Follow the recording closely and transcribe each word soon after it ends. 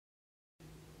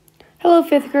Hello,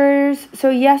 fifth graders. So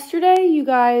yesterday you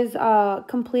guys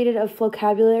completed a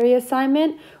vocabulary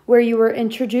assignment where you were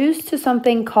introduced to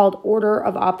something called order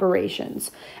of operations.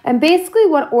 And basically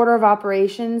what order of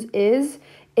operations is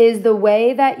the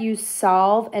way that you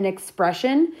solve an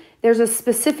expression. There's a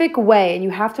specific way and you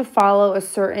have to follow a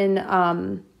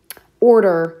certain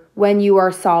order when you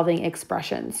are solving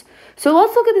expressions. So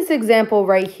let's look at this example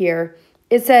right here.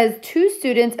 It says two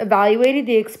students evaluated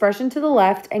the expression to the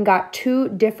left and got two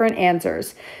different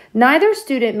answers. Neither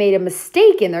student made a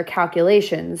mistake in their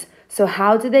calculations. So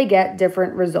how did they get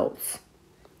different results?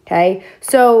 Okay,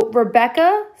 so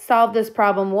Rebecca solved this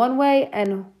problem one way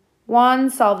and Juan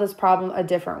solved this problem a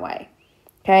different way.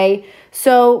 Okay,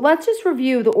 so let's just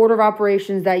review the order of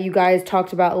operations that you guys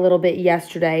talked about a little bit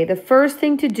yesterday. The first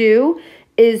thing to do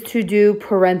is to do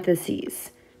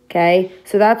parentheses. Okay,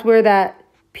 so that's where that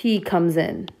P comes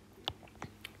in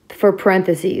for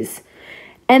parentheses.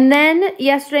 And then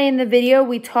yesterday in the video,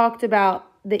 we talked about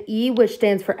the E, which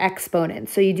stands for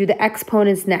exponents. So you do the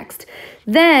exponents next.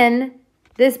 Then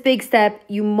this big step,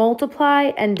 you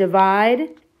multiply and divide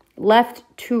left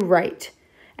to right.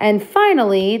 And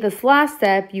finally, this last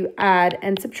step, you add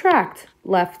and subtract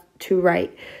left to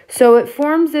right. So it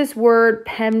forms this word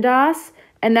PEMDAS,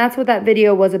 and that's what that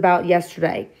video was about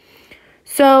yesterday.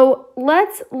 So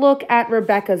let's look at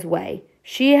Rebecca's way.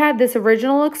 She had this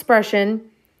original expression,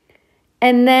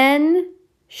 and then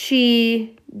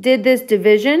she did this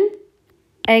division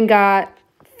and got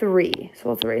 3. So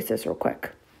let's erase this real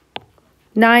quick.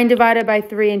 9 divided by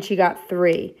 3, and she got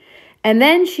 3. And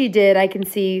then she did, I can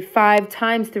see, 5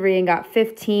 times 3 and got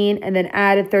 15, and then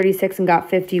added 36 and got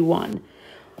 51.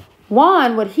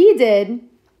 Juan, what he did,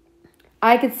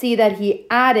 I could see that he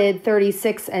added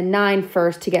 36 and 9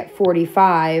 first to get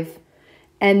 45.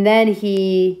 And then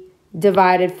he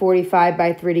divided 45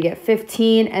 by 3 to get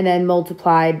 15. And then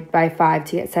multiplied by 5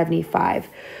 to get 75.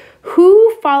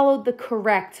 Who followed the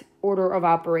correct order of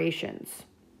operations?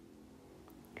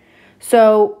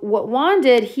 So what Juan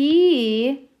did,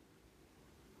 he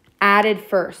added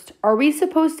first. Are we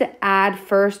supposed to add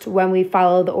first when we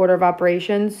follow the order of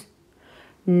operations?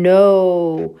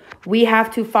 No, we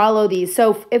have to follow these.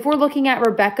 So if we're looking at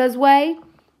Rebecca's way,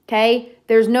 okay,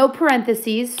 there's no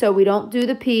parentheses, so we don't do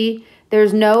the P.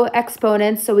 There's no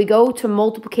exponents, so we go to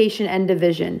multiplication and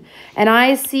division. And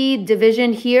I see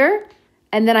division here,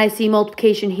 and then I see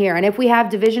multiplication here. And if we have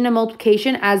division and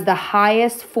multiplication as the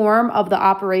highest form of the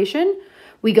operation,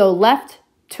 we go left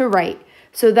to right.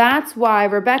 So that's why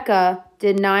Rebecca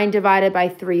did 9 divided by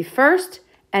 3 first,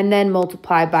 and then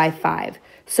multiply by 5.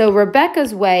 So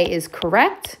Rebecca's way is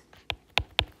correct,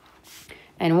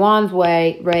 and Juan's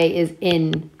way is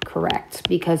incorrect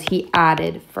because he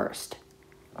added first.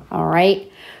 All right,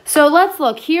 so let's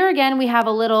look. Here again, we have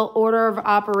a little order of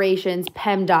operations,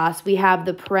 PEMDAS. We have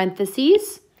the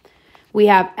parentheses, we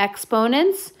have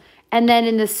exponents, and then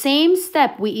in the same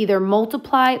step, we either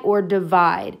multiply or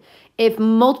divide. If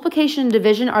multiplication and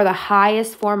division are the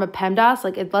highest form of PEMDAS,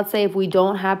 like let's say if we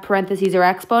don't have parentheses or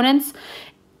exponents,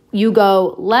 you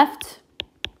go left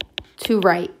to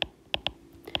right.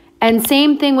 And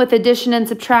same thing with addition and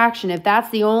subtraction. If that's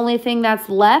the only thing that's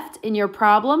left in your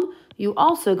problem, you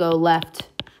also go left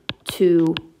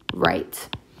to right.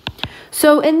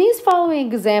 So in these following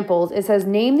examples, it says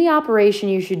name the operation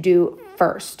you should do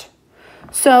first.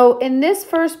 So in this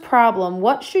first problem,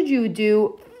 what should you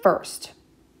do first?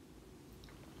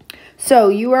 So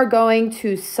you are going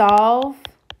to solve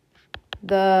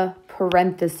the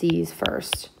parentheses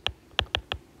first.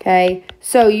 Okay,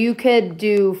 so you could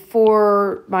do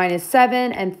 4 minus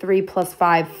 7 and 3 plus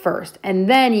 5 first, and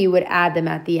then you would add them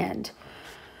at the end.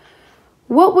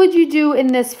 What would you do in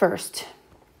this first?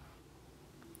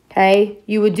 Okay,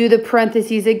 you would do the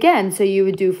parentheses again, so you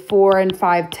would do 4 and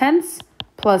 5/10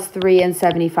 plus 3 and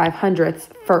 75/100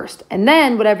 first. And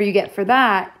then whatever you get for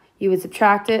that, you would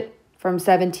subtract it from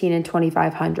 17 and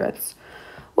 25/100.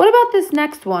 What about this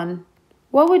next one?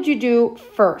 What would you do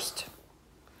first?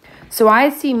 So I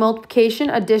see multiplication,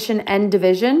 addition, and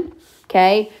division,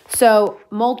 okay? So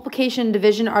multiplication and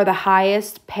division are the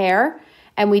highest pair,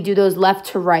 and we do those left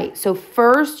to right. So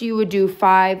first you would do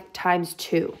 5 times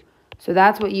 2. So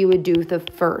that's what you would do the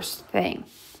first thing.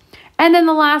 And then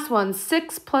the last one,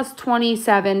 6 plus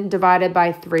 27 divided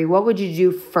by 3. What would you do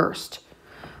first?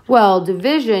 Well,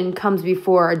 division comes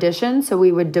before addition, so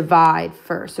we would divide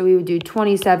first. So we would do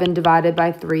 27 divided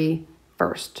by 3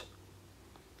 first.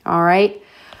 All right?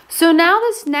 So now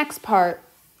this next part,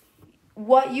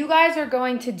 what you guys are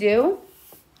going to do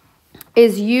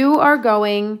is you are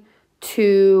going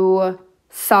to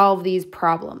solve these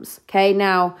problems, okay?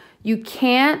 Now, you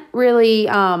can't really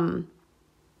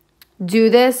do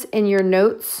this in your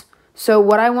notes, So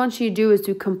what I want you to do is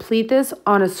to complete this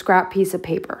on a scrap piece of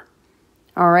paper.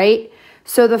 All right.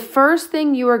 So the first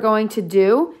thing you are going to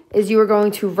do is you are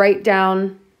going to write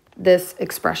down this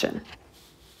expression.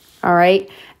 All right.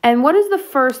 And what is the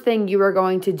first thing you are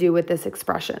going to do with this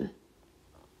expression?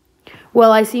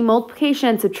 Well, I see multiplication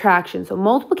and subtraction. So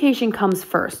multiplication comes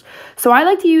first. So I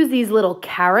like to use these little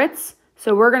carets.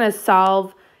 So we're going to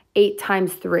solve 8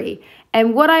 times 3.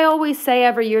 And what I always say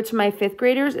every year to my 5th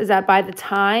graders is that by the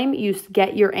time you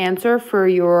get your answer for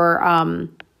your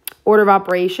order of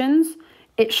operations,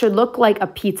 it should look like a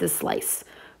pizza slice.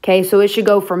 Okay, so it should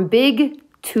go from big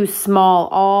to small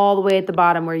all the way at the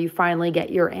bottom where you finally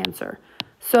get your answer.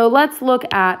 So let's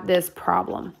look at this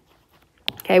problem.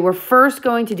 Okay, we're first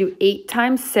going to do 8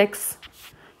 times 6,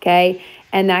 okay,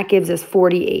 and that gives us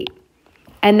 48.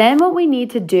 And then what we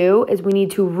need to do is we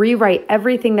need to rewrite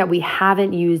everything that we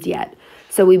haven't used yet.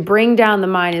 So we bring down the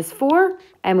 -4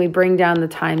 and we bring down the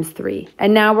times 3.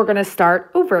 And now we're going to start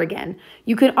over again.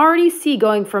 You can already see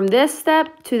going from this step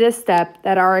to this step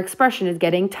that our expression is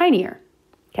getting tinier.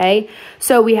 Okay,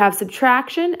 so we have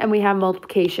subtraction and we have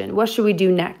multiplication. What should we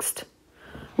do next?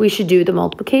 We should do the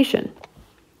multiplication.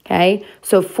 Okay,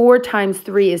 so 4 times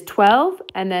 3 is 12,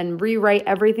 and then rewrite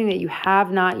everything that you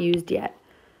have not used yet.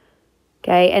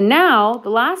 Okay, and now the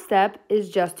last step is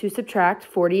just to subtract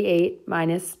 48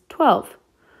 minus 12.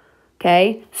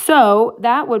 Okay, so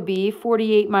that would be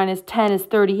 48 minus 10 is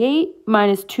 38,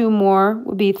 minus 2 more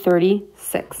would be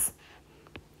 36.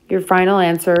 Your final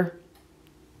answer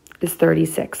is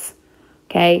 36.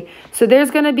 Okay, so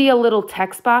there's going to be a little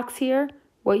text box here.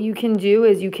 What you can do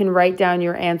is you can write down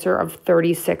your answer of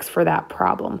 36 for that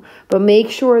problem. But make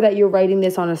sure that you're writing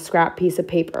this on a scrap piece of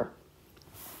paper.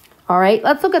 All right,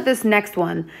 let's look at this next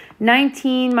one.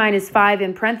 19 minus 5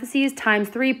 in parentheses times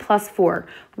 3 plus 4.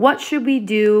 What should we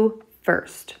do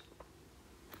first?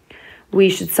 We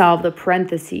should solve the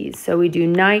parentheses. So we do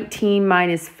 19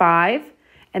 minus 5,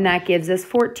 and that gives us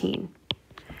 14.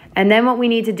 And then what we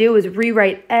need to do is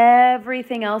rewrite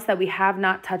everything else that we have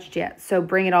not touched yet. So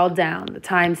bring it all down, the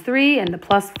times 3 and the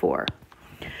plus 4.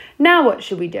 Now what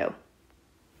should we do?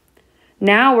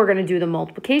 Now we're going to do the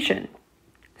multiplication.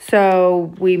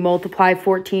 So we multiply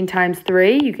 14 times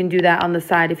 3. You can do that on the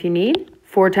side if you need.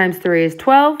 4 times 3 is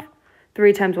 12.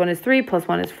 3 times 1 is 3, plus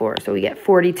 1 is 4. So we get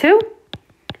 42.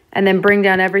 And then bring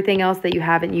down everything else that you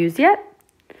haven't used yet.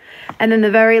 And then the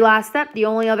very last step, the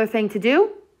only other thing to do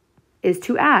is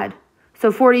to add.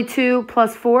 So 42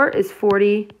 plus 4 is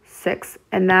 46,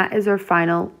 and that is our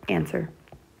final answer.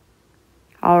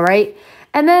 All right,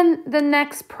 and then the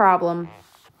next problem.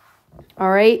 All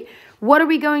right, what are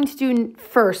we going to do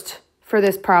first for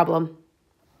this problem?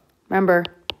 Remember,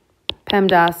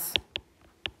 PEMDAS.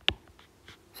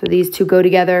 So these two go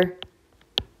together,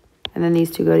 and then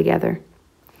these two go together.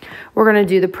 We're going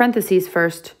to do the parentheses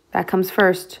first. That comes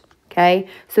first, okay?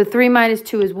 So 3 minus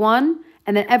 2 is 1.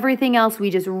 And then everything else,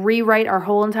 we just rewrite our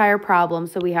whole entire problem.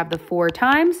 So we have the 4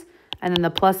 times and then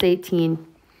the plus 18.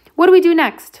 What do we do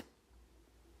next?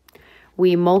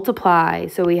 We multiply.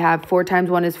 So we have 4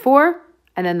 times 1 is 4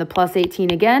 and then the plus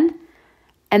 18 again.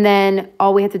 And then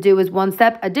all we have to do is one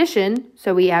step addition.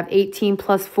 So we have 18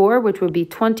 plus 4, which would be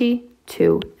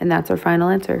 22. And that's our final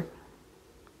answer.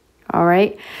 All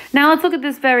right. Now let's look at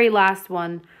this very last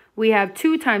one. We have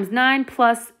 2 times 9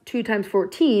 plus 2 times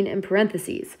 14 in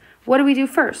parentheses. What do we do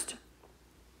first?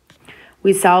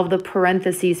 We solve the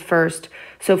parentheses first.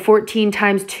 So 14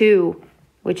 times 2,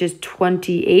 which is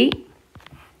 28.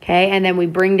 Okay, and then we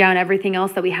bring down everything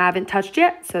else that we haven't touched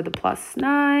yet. So the plus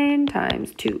 9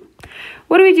 times 2.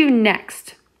 What do we do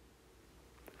next?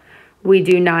 We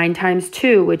do 9 times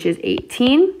 2, which is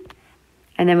 18.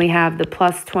 And then we have the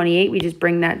plus 28. We just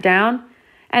bring that down.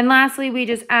 And lastly, we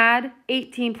just add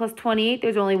 18 plus 28.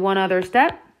 There's only one other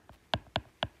step.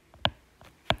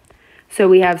 So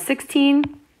we have 16,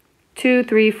 2,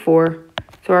 3, 4.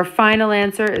 So our final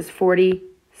answer is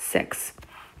 46.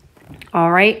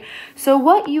 All right. So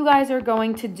what you guys are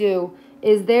going to do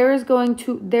is there's going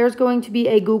to be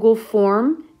a Google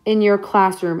form in your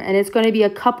classroom, and it's going to be a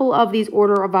couple of these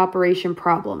order of operation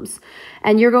problems.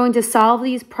 And you're going to solve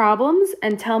these problems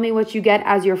and tell me what you get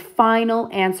as your final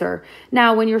answer.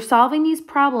 Now, when you're solving these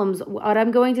problems, what I'm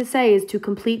going to say is to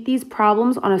complete these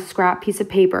problems on a scrap piece of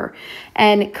paper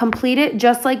and complete it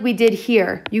just like we did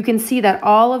here. You can see that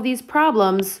all of these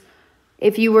problems,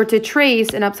 if you were to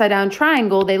trace an upside down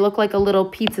triangle, they look like a little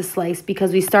pizza slice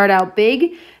because we start out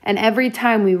big and every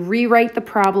time we rewrite the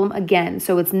problem again.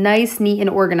 So it's nice, neat, and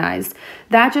organized.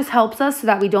 That just helps us so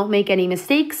that we don't make any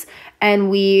mistakes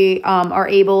and we are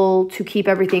able to keep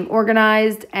everything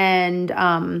organized and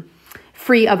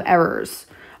free of errors.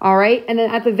 All right. And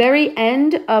then at the very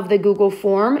end of the Google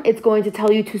form, it's going to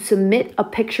tell you to submit a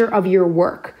picture of your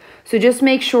work. So just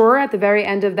make sure at the very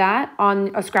end of that,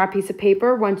 on a scrap piece of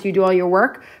paper, once you do all your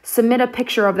work, submit a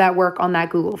picture of that work on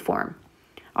that Google form.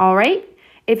 All right.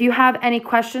 If you have any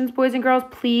questions, boys and girls,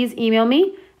 please email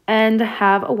me and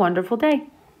have a wonderful day.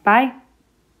 Bye.